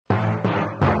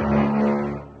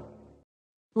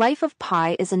Life of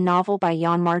Pi is a novel by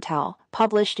Yann Martel,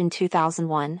 published in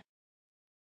 2001.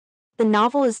 The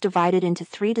novel is divided into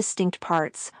three distinct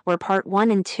parts, where part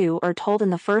 1 and 2 are told in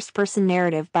the first-person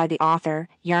narrative by the author,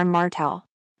 Yann Martel,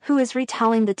 who is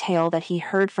retelling the tale that he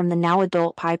heard from the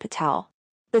now-adult Pi Patel.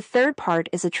 The third part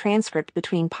is a transcript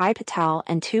between Pi Patel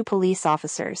and two police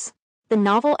officers. The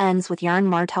novel ends with Yann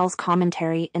Martel's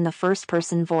commentary in the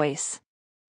first-person voice.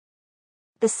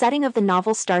 The setting of the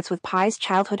novel starts with Pi's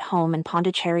childhood home in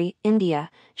Pondicherry,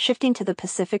 India, shifting to the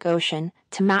Pacific Ocean,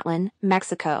 Tomatlán,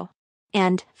 Mexico,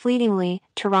 and, fleetingly,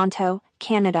 Toronto,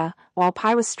 Canada, while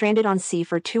Pi was stranded on sea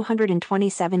for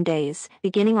 227 days,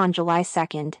 beginning on July 2,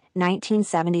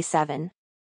 1977.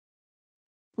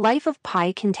 Life of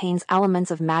Pi contains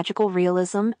elements of magical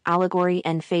realism, allegory,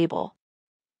 and fable.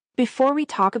 Before we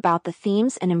talk about the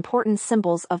themes and important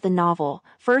symbols of the novel,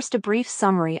 first a brief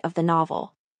summary of the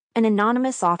novel. An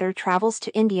anonymous author travels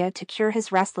to India to cure his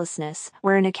restlessness,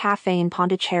 where in a cafe in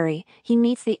Pondicherry, he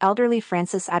meets the elderly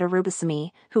Francis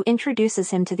Attarubasamy, who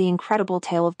introduces him to the incredible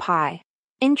tale of Pi.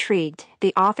 Intrigued,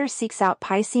 the author seeks out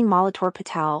Pi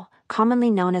Patel, commonly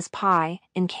known as Pi,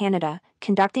 in Canada,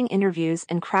 conducting interviews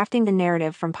and crafting the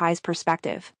narrative from Pi's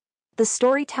perspective. The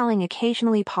storytelling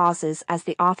occasionally pauses as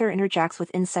the author interjects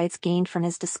with insights gained from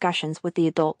his discussions with the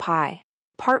adult Pi.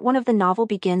 Part 1 of the novel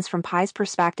begins from Pi's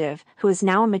perspective, who is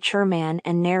now a mature man,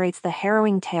 and narrates the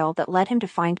harrowing tale that led him to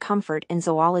find comfort in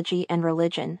zoology and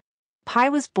religion. Pi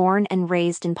was born and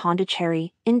raised in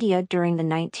Pondicherry, India during the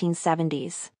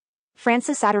 1970s.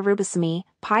 Francis Attarubasamy,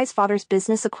 Pi's father's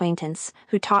business acquaintance,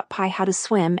 who taught Pi how to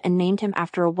swim and named him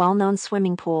after a well-known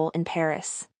swimming pool in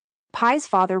Paris. Pi's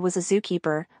father was a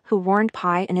zookeeper, who warned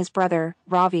Pi and his brother,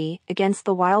 Ravi, against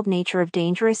the wild nature of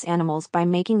dangerous animals by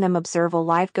making them observe a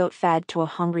live goat fed to a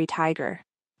hungry tiger.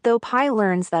 Though Pi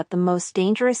learns that the most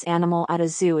dangerous animal at a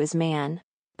zoo is man,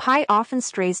 Pi often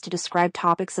strays to describe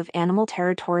topics of animal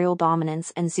territorial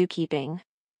dominance and zookeeping.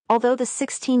 Although the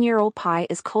 16-year-old Pi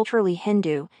is culturally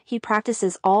Hindu, he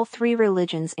practices all three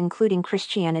religions including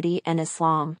Christianity and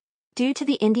Islam. Due to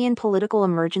the Indian political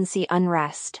emergency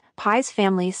unrest, Pi's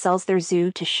family sells their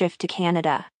zoo to shift to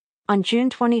Canada. On June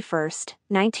 21,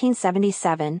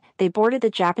 1977, they boarded the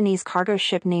Japanese cargo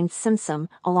ship named Symbolism,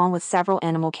 along with several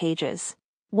animal cages.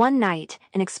 One night,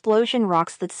 an explosion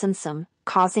rocks the Symbolism,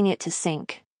 causing it to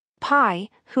sink. Pi,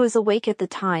 who is awake at the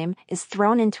time, is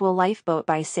thrown into a lifeboat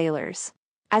by sailors.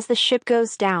 As the ship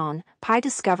goes down, Pi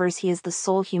discovers he is the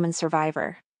sole human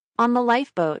survivor. On the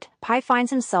lifeboat, Pi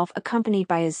finds himself accompanied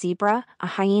by a zebra, a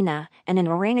hyena, and an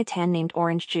orangutan named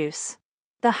Orange Juice.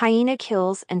 The hyena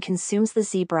kills and consumes the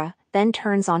zebra, then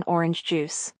turns on Orange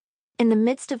Juice. In the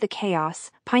midst of the chaos,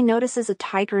 Pi notices a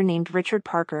tiger named Richard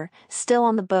Parker, still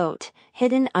on the boat,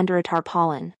 hidden under a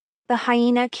tarpaulin. The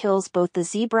hyena kills both the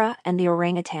zebra and the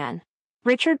orangutan.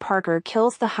 Richard Parker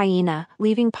kills the hyena,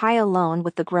 leaving Pi alone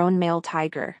with the grown male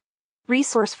tiger.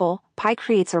 Resourceful, Pi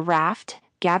creates a raft,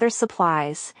 gathers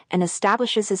supplies, and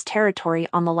establishes his territory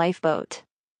on the lifeboat.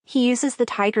 He uses the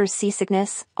tiger's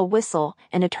seasickness, a whistle,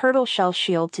 and a turtle shell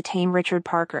shield to tame Richard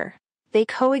Parker. They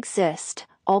coexist,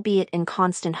 albeit in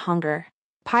constant hunger.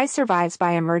 Pi survives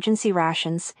by emergency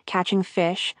rations, catching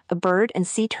fish, a bird and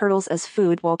sea turtles as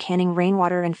food while canning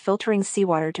rainwater and filtering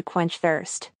seawater to quench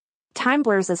thirst. Time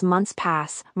blurs as months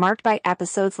pass, marked by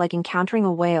episodes like encountering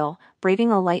a whale,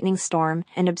 braving a lightning storm,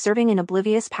 and observing an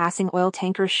oblivious passing oil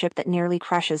tanker ship that nearly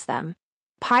crushes them.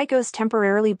 Pi goes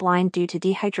temporarily blind due to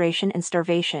dehydration and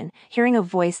starvation, hearing a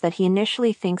voice that he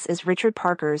initially thinks is Richard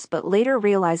Parker's but later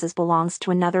realizes belongs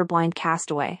to another blind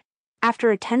castaway. After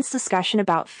a tense discussion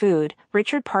about food,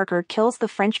 Richard Parker kills the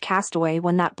French castaway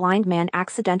when that blind man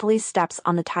accidentally steps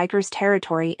on the tiger's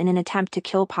territory in an attempt to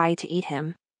kill Pi to eat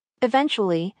him.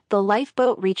 Eventually, the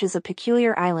lifeboat reaches a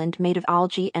peculiar island made of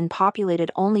algae and populated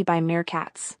only by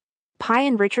meerkats. Pi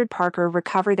and Richard Parker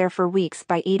recover there for weeks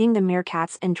by eating the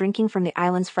meerkats and drinking from the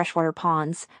island's freshwater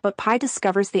ponds, but Pi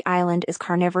discovers the island is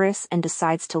carnivorous and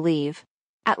decides to leave.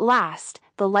 At last,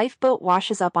 the lifeboat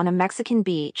washes up on a Mexican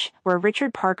beach, where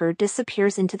Richard Parker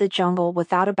disappears into the jungle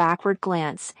without a backward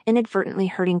glance, inadvertently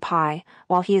hurting Pi,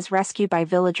 while he is rescued by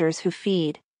villagers who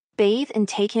feed, bathe and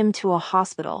take him to a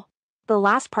hospital. The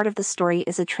last part of the story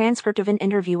is a transcript of an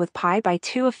interview with Pi by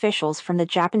two officials from the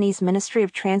Japanese Ministry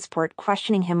of Transport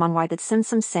questioning him on why the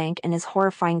Symbolism sank and his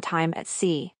horrifying time at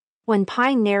sea. When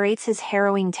Pi narrates his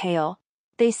harrowing tale,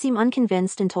 they seem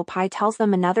unconvinced until Pi tells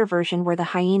them another version where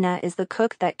the hyena is the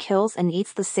cook that kills and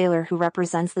eats the sailor who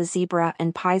represents the zebra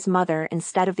and Pi's mother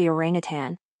instead of the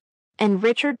orangutan. And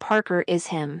Richard Parker is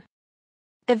him.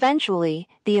 Eventually,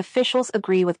 the officials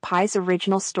agree with Pi's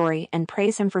original story and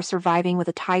praise him for surviving with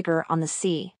a tiger on the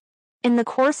sea. In the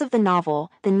course of the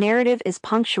novel, the narrative is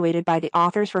punctuated by the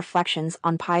author's reflections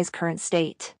on Pi's current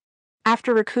state.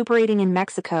 After recuperating in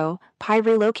Mexico, Pi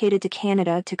relocated to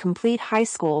Canada to complete high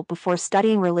school before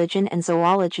studying religion and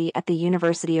zoology at the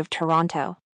University of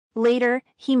Toronto. Later,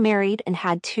 he married and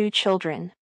had 2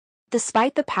 children.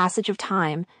 Despite the passage of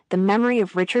time, the memory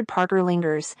of Richard Parker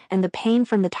lingers, and the pain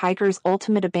from the tiger's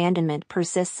ultimate abandonment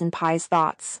persists in Pi's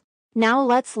thoughts. Now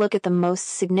let's look at the most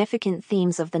significant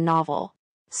themes of the novel.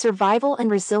 Survival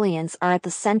and resilience are at the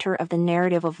center of the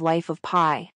narrative of life of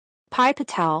Pi. Pi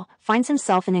Patel finds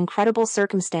himself in incredible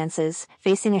circumstances,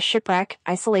 facing a shipwreck,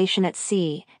 isolation at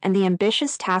sea, and the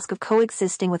ambitious task of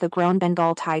coexisting with a grown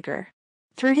Bengal tiger.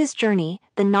 Through his journey,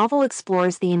 the novel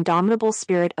explores the indomitable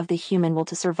spirit of the human will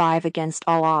to survive against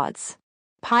all odds.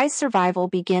 Pi's survival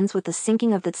begins with the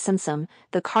sinking of the Symbolism,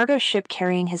 the cargo ship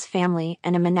carrying his family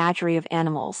and a menagerie of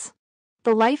animals.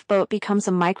 The lifeboat becomes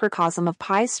a microcosm of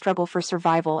Pi's struggle for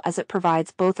survival as it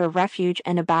provides both a refuge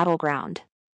and a battleground.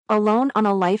 Alone on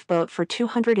a lifeboat for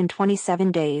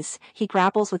 227 days, he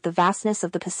grapples with the vastness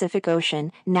of the Pacific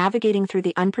Ocean, navigating through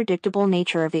the unpredictable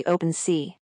nature of the open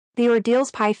sea. The ordeals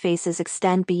Pi faces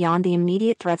extend beyond the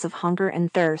immediate threats of hunger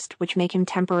and thirst, which make him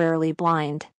temporarily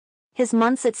blind. His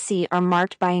months at sea are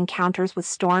marked by encounters with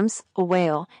storms, a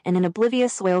whale, and an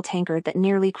oblivious oil tanker that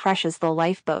nearly crushes the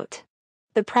lifeboat.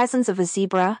 The presence of a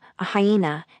zebra, a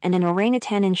hyena, and an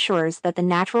orangutan ensures that the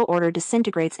natural order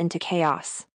disintegrates into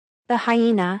chaos. The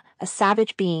hyena, a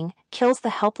savage being, kills the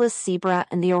helpless zebra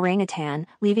and the orangutan,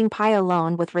 leaving Pi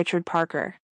alone with Richard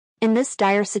Parker. In this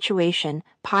dire situation,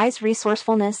 Pi's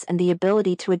resourcefulness and the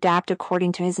ability to adapt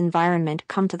according to his environment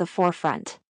come to the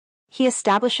forefront. He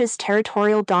establishes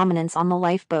territorial dominance on the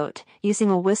lifeboat, using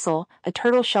a whistle, a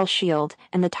turtle shell shield,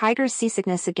 and the tiger's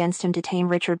seasickness against him to tame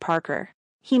Richard Parker.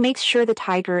 He makes sure the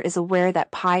tiger is aware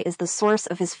that Pi is the source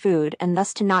of his food and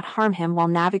thus to not harm him while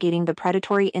navigating the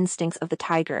predatory instincts of the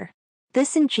tiger.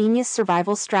 This ingenious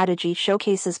survival strategy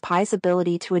showcases Pi's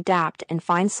ability to adapt and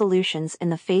find solutions in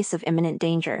the face of imminent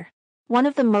danger. One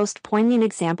of the most poignant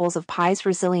examples of Pi's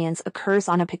resilience occurs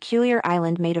on a peculiar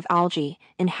island made of algae,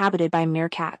 inhabited by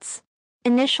meerkats.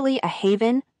 Initially a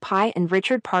haven, Pi and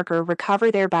Richard Parker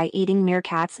recover there by eating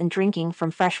meerkats and drinking from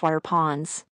freshwater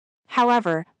ponds.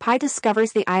 However, Pi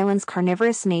discovers the island's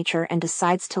carnivorous nature and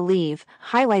decides to leave,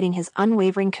 highlighting his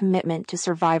unwavering commitment to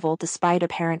survival despite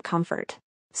apparent comfort.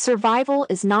 Survival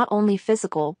is not only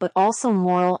physical but also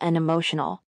moral and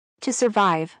emotional. To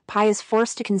survive, Pi is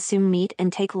forced to consume meat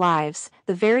and take lives,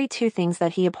 the very 2 things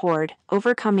that he abhorred,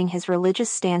 overcoming his religious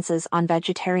stances on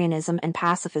vegetarianism and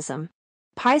pacifism.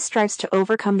 Pi strives to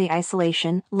overcome the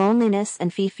isolation, loneliness,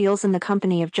 and he feels in the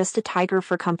company of just a tiger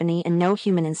for company and no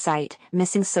human in sight,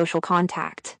 missing social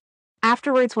contact.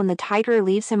 Afterwards, when the tiger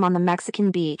leaves him on the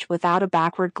Mexican beach without a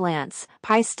backward glance,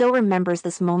 Pi still remembers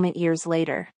this moment years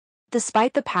later.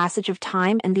 Despite the passage of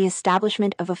time and the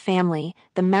establishment of a family,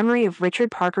 the memory of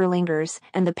Richard Parker lingers,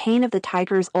 and the pain of the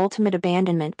tiger's ultimate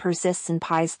abandonment persists in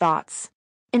Pi's thoughts.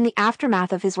 In the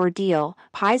aftermath of his ordeal,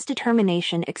 Pi's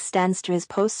determination extends to his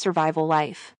post-survival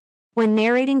life. When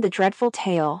narrating the dreadful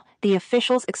tale, the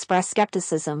officials express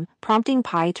skepticism, prompting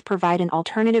Pi to provide an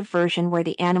alternative version where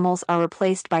the animals are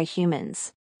replaced by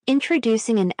humans,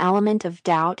 introducing an element of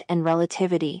doubt and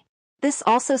relativity. This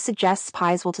also suggests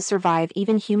Pi's will to survive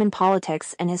even human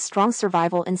politics and his strong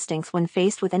survival instincts when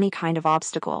faced with any kind of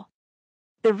obstacle.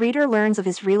 The reader learns of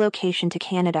his relocation to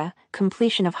Canada,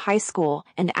 completion of high school,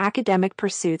 and academic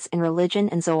pursuits in religion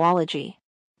and zoology.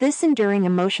 This enduring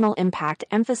emotional impact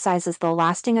emphasizes the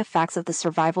lasting effects of the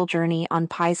survival journey on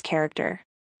Pi's character.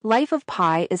 Life of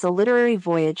Pi is a literary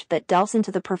voyage that delves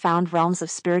into the profound realms of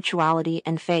spirituality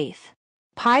and faith.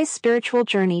 Pi's spiritual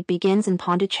journey begins in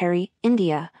Pondicherry,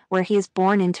 India, where he is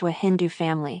born into a Hindu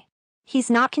family.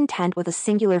 He's not content with a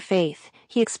singular faith,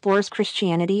 he explores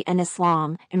Christianity and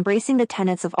Islam, embracing the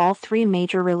tenets of all 3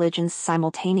 major religions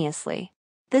simultaneously.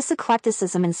 This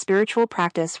eclecticism in spiritual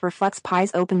practice reflects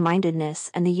Pi's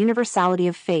open-mindedness and the universality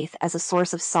of faith as a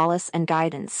source of solace and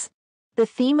guidance. The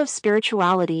theme of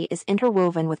spirituality is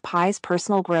interwoven with Pi's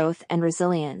personal growth and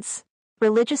resilience.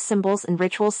 Religious symbols and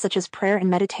rituals such as prayer and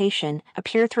meditation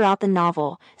appear throughout the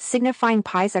novel, signifying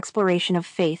Pi's exploration of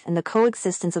faith and the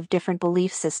coexistence of different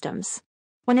belief systems.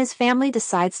 When his family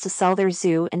decides to sell their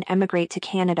zoo and emigrate to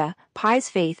Canada, Pi's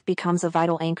faith becomes a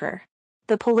vital anchor.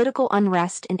 The political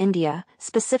unrest in India,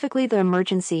 specifically the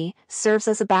emergency, serves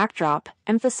as a backdrop,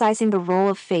 emphasizing the role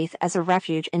of faith as a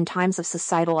refuge in times of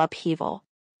societal upheaval.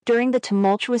 During the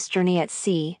tumultuous journey at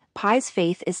sea, Pi's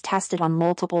faith is tested on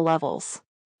multiple levels.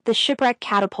 The shipwreck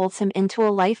catapults him into a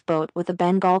lifeboat with a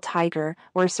Bengal tiger,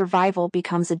 where survival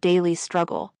becomes a daily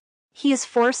struggle. He is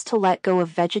forced to let go of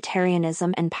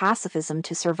vegetarianism and pacifism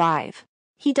to survive.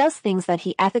 He does things that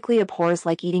he ethically abhors,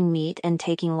 like eating meat and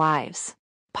taking lives.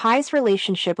 Pi's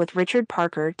relationship with Richard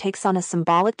Parker takes on a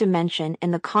symbolic dimension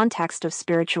in the context of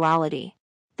spirituality.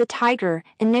 The tiger,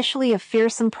 initially a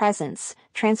fearsome presence,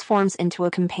 transforms into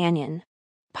a companion.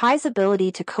 Pi's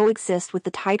ability to coexist with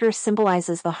the tiger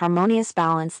symbolizes the harmonious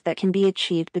balance that can be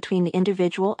achieved between the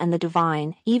individual and the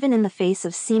divine, even in the face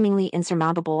of seemingly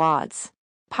insurmountable odds.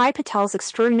 Pi Patel's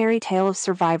extraordinary tale of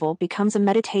survival becomes a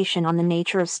meditation on the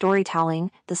nature of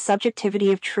storytelling, the subjectivity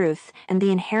of truth, and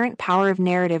the inherent power of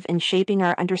narrative in shaping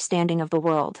our understanding of the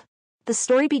world. The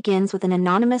story begins with an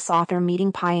anonymous author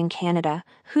meeting Pi in Canada,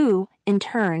 who, in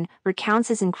turn, recounts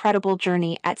his incredible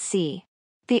journey at sea.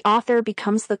 The author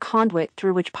becomes the conduit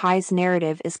through which Pi's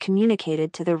narrative is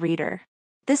communicated to the reader.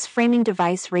 This framing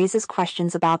device raises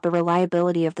questions about the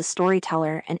reliability of the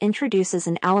storyteller and introduces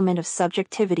an element of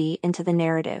subjectivity into the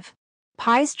narrative.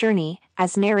 Pi's journey,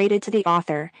 as narrated to the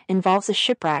author, involves a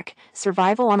shipwreck,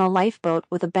 survival on a lifeboat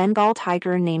with a Bengal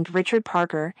tiger named Richard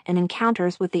Parker, and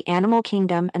encounters with the animal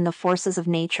kingdom and the forces of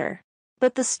nature.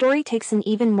 But the story takes an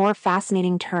even more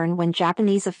fascinating turn when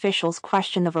Japanese officials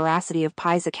question the veracity of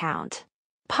Pi's account.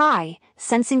 Pi,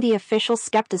 sensing the official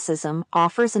skepticism,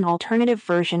 offers an alternative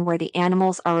version where the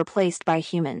animals are replaced by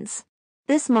humans.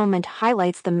 This moment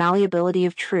highlights the malleability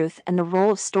of truth and the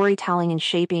role of storytelling in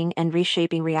shaping and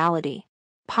reshaping reality.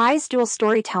 Pi's dual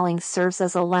storytelling serves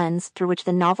as a lens through which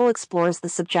the novel explores the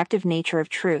subjective nature of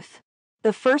truth.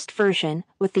 The first version,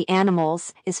 with the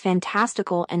animals, is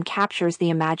fantastical and captures the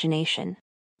imagination.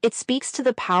 It speaks to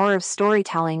the power of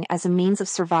storytelling as a means of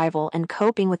survival and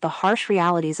coping with the harsh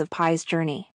realities of Pi's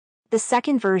journey. The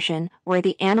second version, where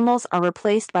the animals are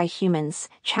replaced by humans,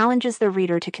 challenges the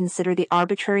reader to consider the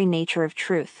arbitrary nature of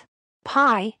truth.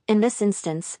 Pi, in this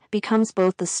instance, becomes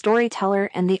both the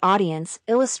storyteller and the audience,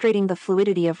 illustrating the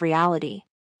fluidity of reality.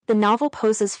 The novel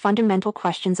poses fundamental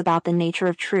questions about the nature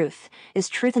of truth. Is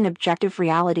truth an objective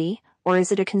reality, or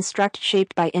is it a construct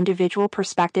shaped by individual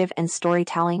perspective and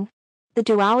storytelling? The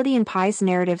duality in Pi's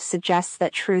narrative suggests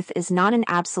that truth is not an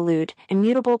absolute,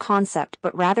 immutable concept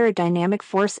but rather a dynamic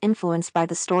force influenced by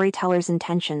the storyteller's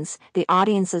intentions, the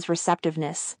audience's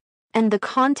receptiveness, and the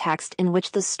context in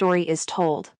which the story is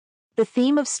told. The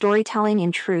theme of storytelling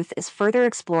in truth is further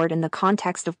explored in the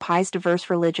context of Pi's diverse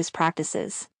religious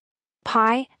practices.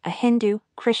 Pi, a Hindu,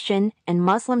 Christian, and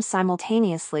Muslim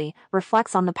simultaneously,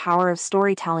 reflects on the power of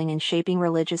storytelling in shaping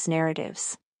religious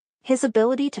narratives. His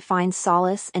ability to find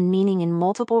solace and meaning in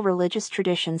multiple religious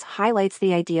traditions highlights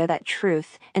the idea that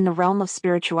truth, in the realm of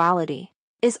spirituality,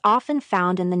 is often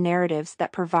found in the narratives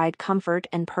that provide comfort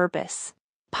and purpose.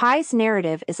 Pi's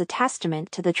narrative is a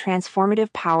testament to the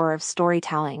transformative power of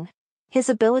storytelling. His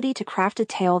ability to craft a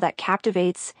tale that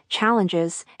captivates,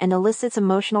 challenges, and elicits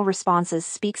emotional responses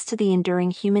speaks to the enduring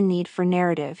human need for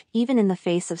narrative, even in the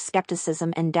face of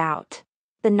skepticism and doubt.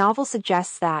 The novel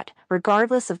suggests that,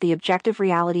 regardless of the objective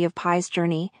reality of Pi's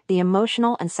journey, the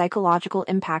emotional and psychological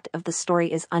impact of the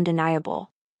story is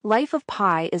undeniable. Life of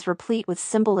Pi is replete with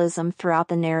symbolism throughout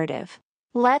the narrative.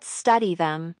 Let's study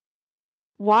them.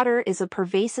 Water is a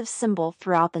pervasive symbol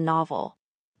throughout the novel.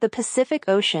 The Pacific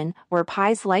Ocean, where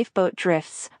Pi's lifeboat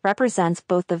drifts, represents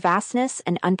both the vastness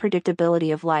and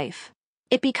unpredictability of life.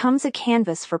 It becomes a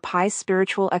canvas for Pi's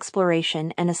spiritual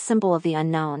exploration and a symbol of the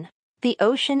unknown. The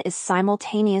ocean is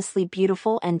simultaneously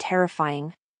beautiful and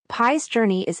terrifying. Pi's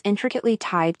journey is intricately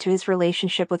tied to his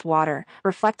relationship with water,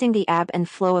 reflecting the ebb and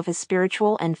flow of his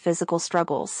spiritual and physical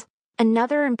struggles.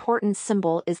 Another important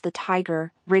symbol is the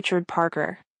tiger, Richard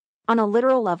Parker. On a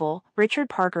literal level, Richard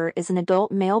Parker is an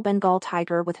adult male Bengal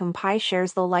tiger with whom Pi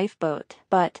shares the lifeboat,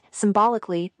 but,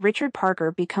 symbolically, Richard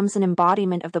Parker becomes an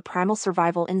embodiment of the primal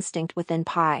survival instinct within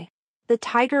Pi. The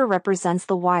tiger represents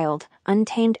the wild,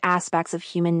 untamed aspects of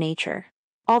human nature.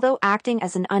 Although acting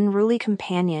as an unruly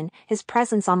companion, his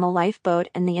presence on the lifeboat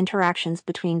and the interactions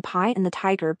between Pi and the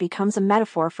tiger becomes a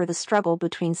metaphor for the struggle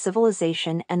between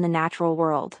civilization and the natural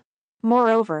world.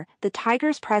 Moreover, the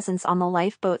tiger's presence on the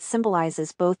lifeboat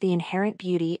symbolizes both the inherent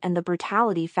beauty and the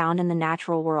brutality found in the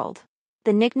natural world.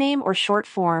 The nickname or short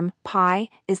form, Pi,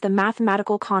 is the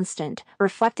mathematical constant,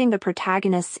 reflecting the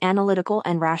protagonist's analytical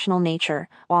and rational nature,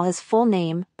 while his full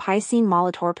name, Pi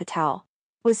Patel,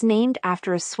 was named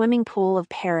after a swimming pool of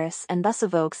Paris and thus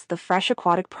evokes the fresh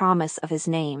aquatic promise of his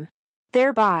name.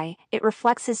 Thereby, it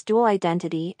reflects his dual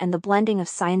identity and the blending of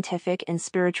scientific and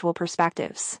spiritual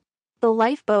perspectives. The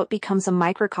lifeboat becomes a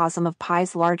microcosm of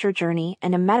Pi's larger journey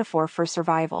and a metaphor for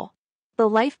survival. The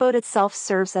lifeboat itself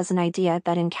serves as an idea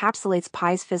that encapsulates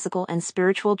Pi's physical and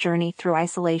spiritual journey through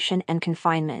isolation and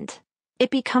confinement. It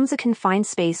becomes a confined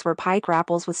space where Pi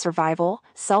grapples with survival,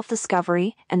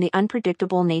 self-discovery, and the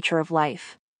unpredictable nature of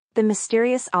life. The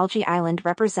mysterious algae island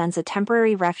represents a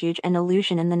temporary refuge and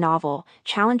illusion in the novel,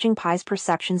 challenging Pi's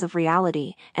perceptions of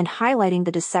reality and highlighting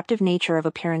the deceptive nature of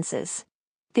appearances.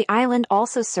 The island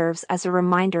also serves as a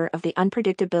reminder of the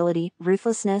unpredictability,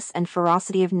 ruthlessness, and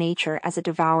ferocity of nature as it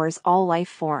devours all life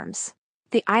forms.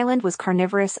 The island was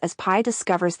carnivorous as Pi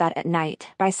discovers that at night,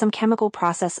 by some chemical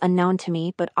process unknown to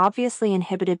me but obviously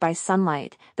inhibited by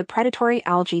sunlight, the predatory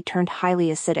algae turned highly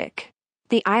acidic.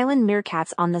 The island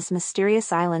meerkats on this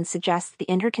mysterious island suggests the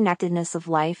interconnectedness of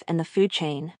life and the food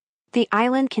chain. The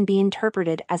island can be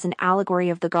interpreted as an allegory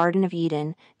of the Garden of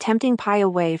Eden, tempting Pi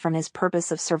away from his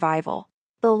purpose of survival.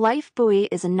 The life buoy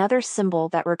is another symbol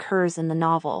that recurs in the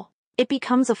novel. It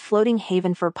becomes a floating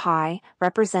haven for Pi,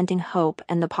 representing hope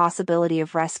and the possibility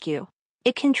of rescue.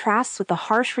 It contrasts with the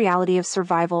harsh reality of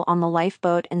survival on the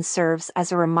lifeboat and serves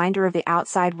as a reminder of the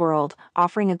outside world,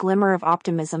 offering a glimmer of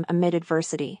optimism amid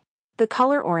adversity. The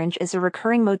color orange is a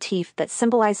recurring motif that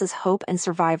symbolizes hope and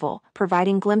survival,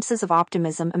 providing glimpses of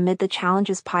optimism amid the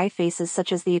challenges Pi faces,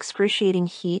 such as the excruciating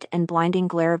heat and blinding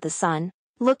glare of the sun.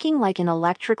 Looking like an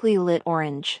electrically lit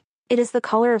orange, it is the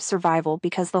color of survival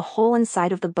because the whole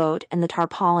inside of the boat and the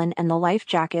tarpaulin and the life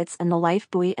jackets and the life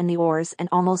buoy and the oars and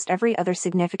almost every other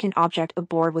significant object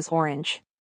aboard was orange.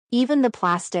 Even the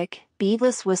plastic,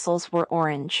 beadless whistles were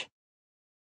orange.